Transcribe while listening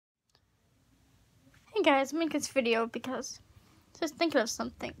Hey guys, I'm making this video because just thinking of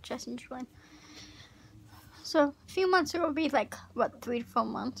something, Jess and Julian. So a few months ago, it'll be like what, 3 to 4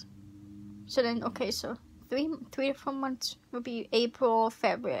 months. So then, okay, so three to 4 months will be April,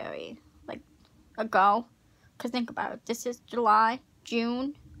 February, like ago. Cause think about it, this is July,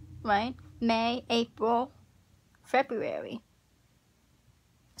 June, right? May, April, February.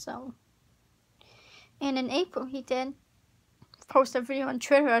 So, and in April he did post a video on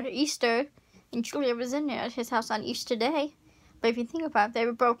Twitter at Easter. And Julia was in there at his house on Easter Day. But if you think about it, they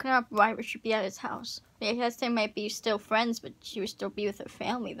were broken up. Why would she be at his house? I guess they might be still friends, but she would still be with her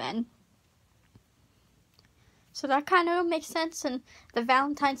family then. So that kind of makes sense. And the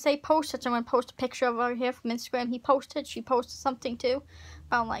Valentine's Day post, that someone posted a picture of her here from Instagram. She posted something too.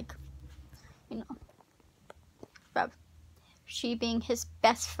 About like, you know, about she being his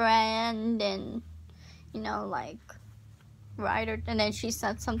best friend and, you know, like, ride, and then she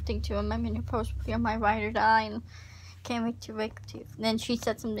said something to him. I'm in your post, you're my ride or die, and can't wait to wake up to you. And then she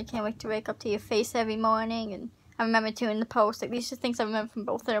said something, can't wait to wake up to your face every morning. And I remember too in the post, like these are things I remember from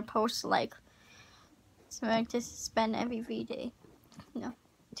both of their posts, like, so like just spend every day, you know,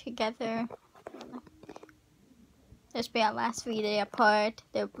 together. This be our last day apart.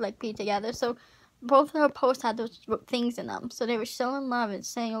 They'll like be together. So both of her posts had those things in them. So they were so in love and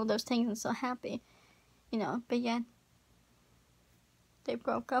saying all those things and so happy, you know. But yet they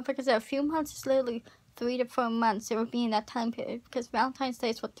broke up because a few months is literally 3 to 4 months. It would be in that time period because Valentine's Day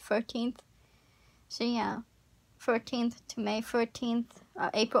is what, the 13th. So yeah, 13th to May 13th.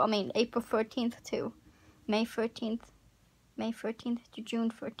 April 13th to May 13th. May 13th to June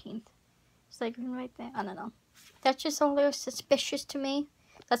 14th. It's like right there. I don't know. That's just a little suspicious to me.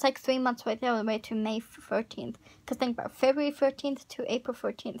 That's like 3 months right there, all the way to May 13th. Because think about it, February 13th to April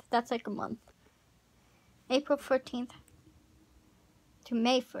 14th. That's like a month. April 14th. To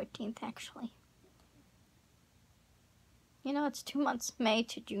May 14th, actually. You know, it's 2 months. May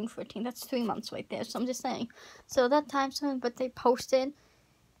to June 14th. That's 3 months right there. So I'm just saying. So that time zone, but they posted,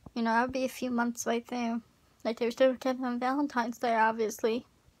 you know, that would be a few months right there. Like they were still together on Valentine's Day, obviously.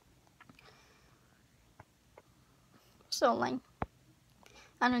 So like,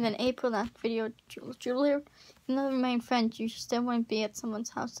 I don't know, in April, that video, Julia, you know, remain friends. You still wouldn't be at someone's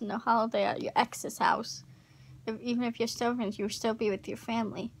house on a holiday at your ex's house. Even if you're still friends, you would still be with your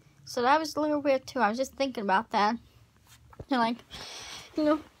family. So that was a little weird too. I was just thinking about that. And like, you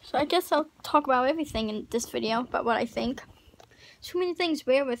know, so I guess I'll talk about everything in this video, about what I think. Too many things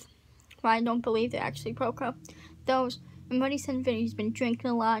weird with why I don't believe they actually broke up. Those, and what he said in the video, he's been drinking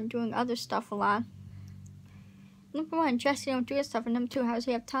a lot and doing other stuff a lot. Number one, Jesse don't do his stuff, and number two, how does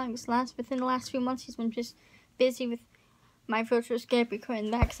he have time? Because within the last few months, he's been just busy with my virtual escape recording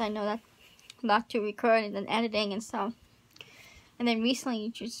that, because I know that a lot to record and then editing and stuff. And then recently,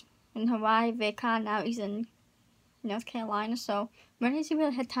 just in Hawaii, VidCon, now he's in North Carolina. So when has he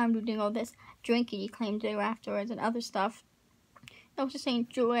really had time to do all this drinking he claimed to do afterwards and other stuff? I was just saying,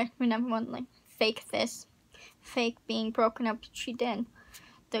 Julia, remember one, like, fake being broken up. She did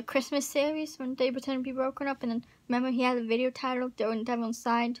the Christmas series when they pretended to be broken up, and then remember he had a video titled "The Devil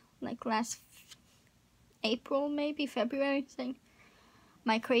Inside," like last April, maybe February, saying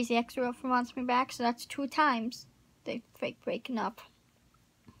my crazy ex-girlfriend wants me back. So that's 2 times they fake breaking up.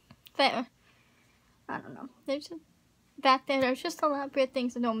 Fair. I don't know. There's just a lot of weird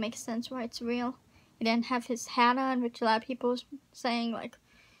things that don't make sense why it's real. He didn't have his hat on, which a lot of people was saying, like,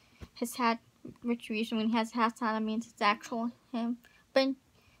 his hat, which usually when he has hats on, it means it's actual him. But in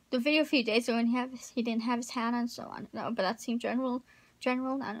the video a few days ago, when he didn't have his hat on, so I don't know. But that seemed general, I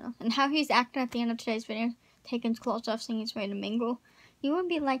don't know. And how he's acting at the end of today's video, taking his clothes off, saying he's ready to mingle. You wouldn't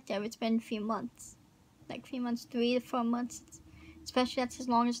be like that if it's been a few months. Like, 3 to 4 months. Especially that's his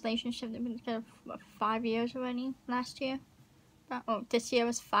longest relationship. They've been together for, what, 5 years already, last year. This year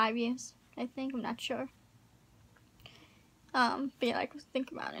was 5 years, I think. I'm not sure. But yeah, like,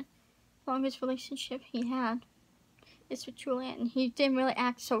 think about it. Longest relationship he had is with Julian. And he didn't really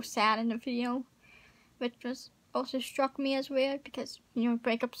act so sad in the video, which was also struck me as weird, because, you know,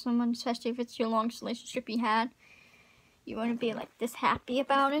 break up with someone, especially if it's your longest relationship you had, you wouldn't be like this happy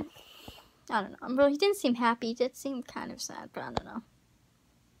about it. I don't know. Well, he didn't seem happy. He did seem kind of sad, but I don't know.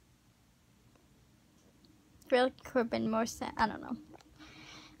 Really could have been more sad. I don't know.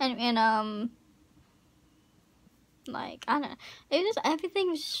 And like, I don't know. It was, everything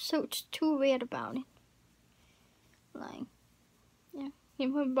was so too weird about it. Like, yeah, he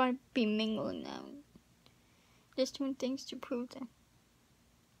would be mingling now. Just doing things to prove that.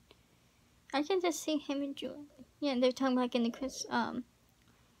 I can just see him and Julie. Yeah, they're talking like in the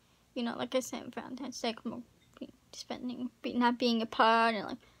you know, like I said, Valentine's Day, not being apart, and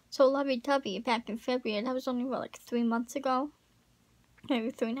like So lovey-dovey back in February, that was only, what, like 3 months ago?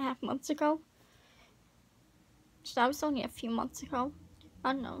 Maybe 3.5 months ago? So that was only a few months ago.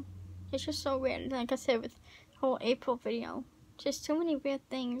 I don't know. It's just so weird. Like I said, with the whole April video, just too many weird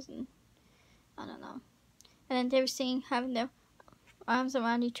things, and I don't know. And then they were seeing having their arms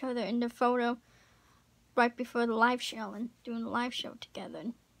around each other in the photo right before the live show and doing the live show together.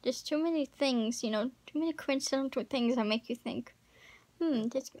 And there's too many things, you know, too many coincidental things that make you think,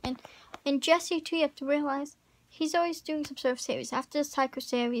 and Jesse too, you have to realize, he's always doing some sort of series. After the Psycho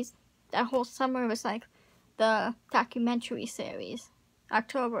series, that whole summer was like the documentary series.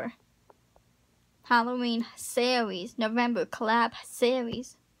 October, Halloween series. November, collab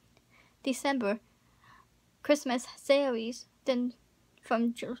series. December, Christmas series. Then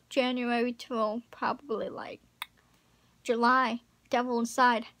from January till probably like July, Devil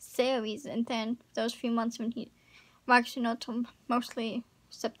Inside series. And then those few months when he, actually no, till mostly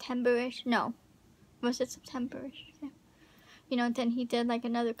September-ish. No, was it September-ish? Yeah. You know, then he did like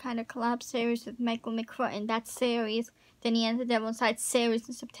another kind of collab series with Michael McFarlane, that series. Then he ended the Devil Inside series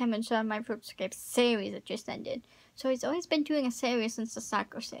in September, and so my first escape series that just ended. So he's always been doing a series since the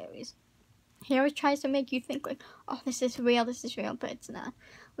Psycho series. He always tries to make you think like, oh, this is real, but it's not.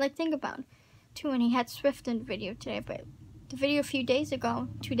 Like, think about it, too, when he had Swift in the video today, but the video a few days ago,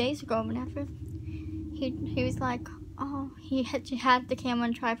 2 days ago, whenever, he was like, oh, he had the camera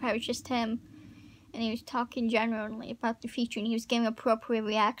on tripod, it was just him. And he was talking generally about the feature, and he was giving appropriate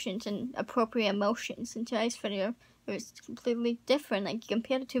reactions and appropriate emotions. In today's video, it was completely different. Like, you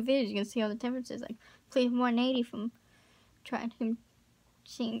compare the two videos, you can see all the differences. Like, completely 180 from trying him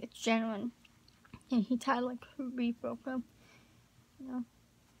seeing it's genuine. And he tried, like, re-broke him. You know?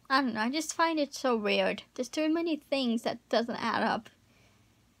 I don't know, I just find it so weird. There's too many things that doesn't add up.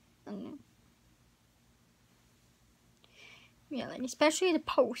 I don't know. Yeah, and especially the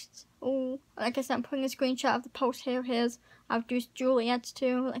posts. Oh, like I said, I'm putting a screenshot of the post here. I've used Juliet's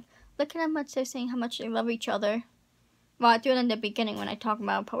too. Like, look at how much they're saying how much they love each other. Well, I do it in the beginning when I talk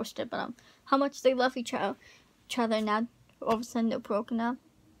about posted, but how much they love each other now. All of a sudden they're broken up.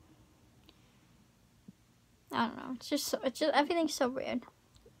 I don't know. It's just everything's so weird.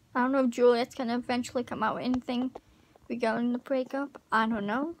 I don't know if Juliet's gonna eventually come out with anything regarding the breakup. I don't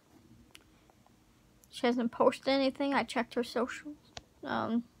know. She hasn't posted anything. I checked her socials.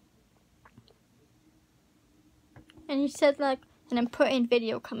 And he said, like, an important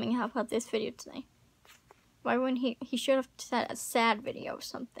video coming out about this video today. Why wouldn't he should have said a sad video or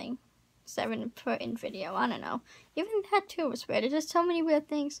something. Instead of an important video. I don't know. Even that too was weird. There's just so many weird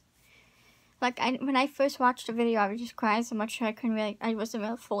things. Like, when I first watched the video, I was just crying so much I wasn't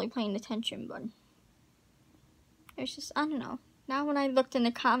really fully paying attention, but it was just, I don't know. Now when I looked in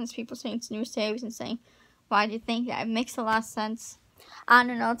the comments, people saying it's a new series and saying, why do you think that? It makes a lot of sense. I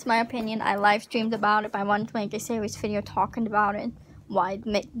don't know, it's my opinion. I live streamed about it, but I wanted to make a series video talking about it. Why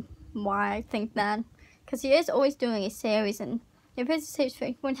I think that. Because he is always doing a series, and if it's a series,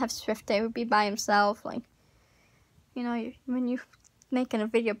 he wouldn't have Swift Day, it would be by himself. Like, you know, when you're making a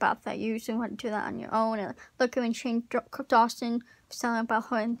video about that, you usually want to do that on your own. And look at when Shane Dawson was telling about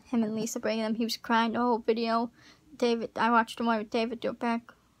him and Lisa breaking them, he was crying the whole video. I watched the one with David Dobrik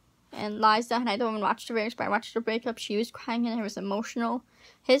and Liza, and I don't even watch the videos, but I watched the breakup. She was crying and it was emotional,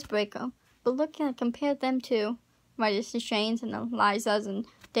 his breakup. But look at, compare them to, right, this is Shane's and then Liza's and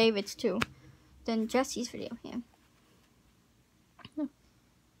David's too, then Jesse's video here.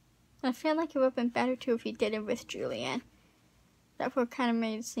 I feel like it would have been better too if he did it with Juliet. That would kind of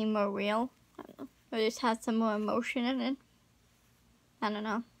made it seem more real. I don't know. Or just had some more emotion in it. I don't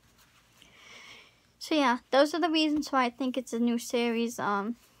know. So yeah, those are the reasons why I think it's a new series.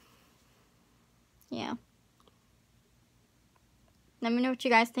 Yeah. Let me know what you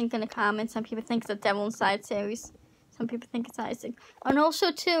guys think in the comments. Some people think it's a Devil Inside series. Some people think it's Isaac. And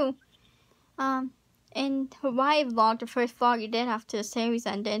also too, in Hawaii vlog, the first vlog he did after the series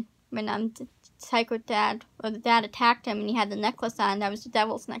ended, when the Psycho dad, or the dad attacked him and he had the necklace on, that was the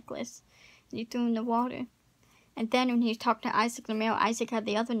devil's necklace. And he threw in the water. And then when he was talking to Isaac in the mail, Isaac had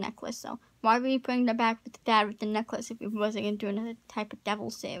the other necklace. So why would he bring them back with the dad with the necklace if he wasn't going to do another type of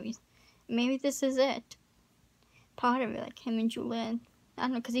devil series? Maybe this is it. Part of it, like him and Juliet. I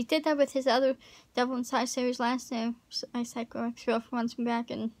don't know, because he did that with his other Devil Inside series last year. My Psycho ex-girlfriend wants me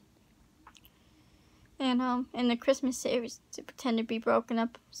back, and in the Christmas series to pretend to be broken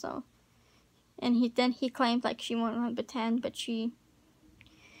up. So, and he claimed like she wouldn't want to pretend, but she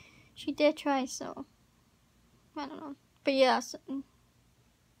did try. So I don't know, but yes.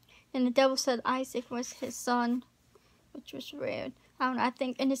 And the devil said Isaac was his son, which was weird. I don't know, I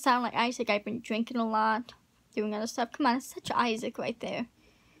think, and it sounded like Isaac, I've been drinking a lot, doing other stuff. Come on, it's such Isaac right there.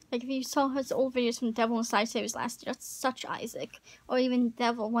 Like, if you saw his old videos from Devil and Lifesavers last year, that's such Isaac. Or even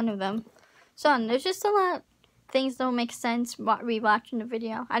Devil, one of them. So, there's just a lot of things that don't make sense rewatching the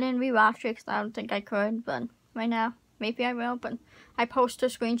video. I didn't rewatch it because I don't think I could, but right now, maybe I will. But I post the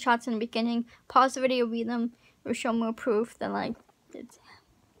screenshots in the beginning, pause the video, read them. It will show more proof that, like, it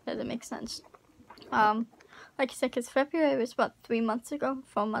doesn't make sense. Like I said, because February was, what, 3 months ago?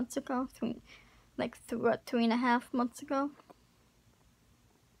 4 months ago? 3.5 months ago?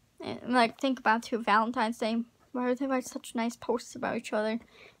 And, like, think about too, Valentine's Day. Why would they write such nice posts about each other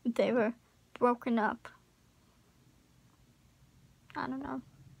if they were broken up? I don't know.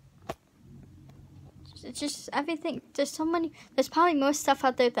 It's just everything. There's probably more stuff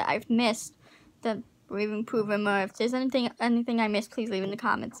out there that I've missed that will even prove it more. If there's anything I missed, please leave in the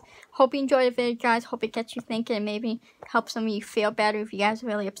comments. Hope you enjoyed the video, guys. Hope it gets you thinking and maybe help some of you feel better if you guys are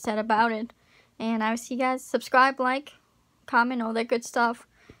really upset about it. And I will see you guys. Subscribe, like, comment, all that good stuff.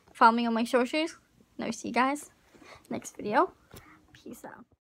 Follow me on my socials. And I will see you guys next video. Peace out.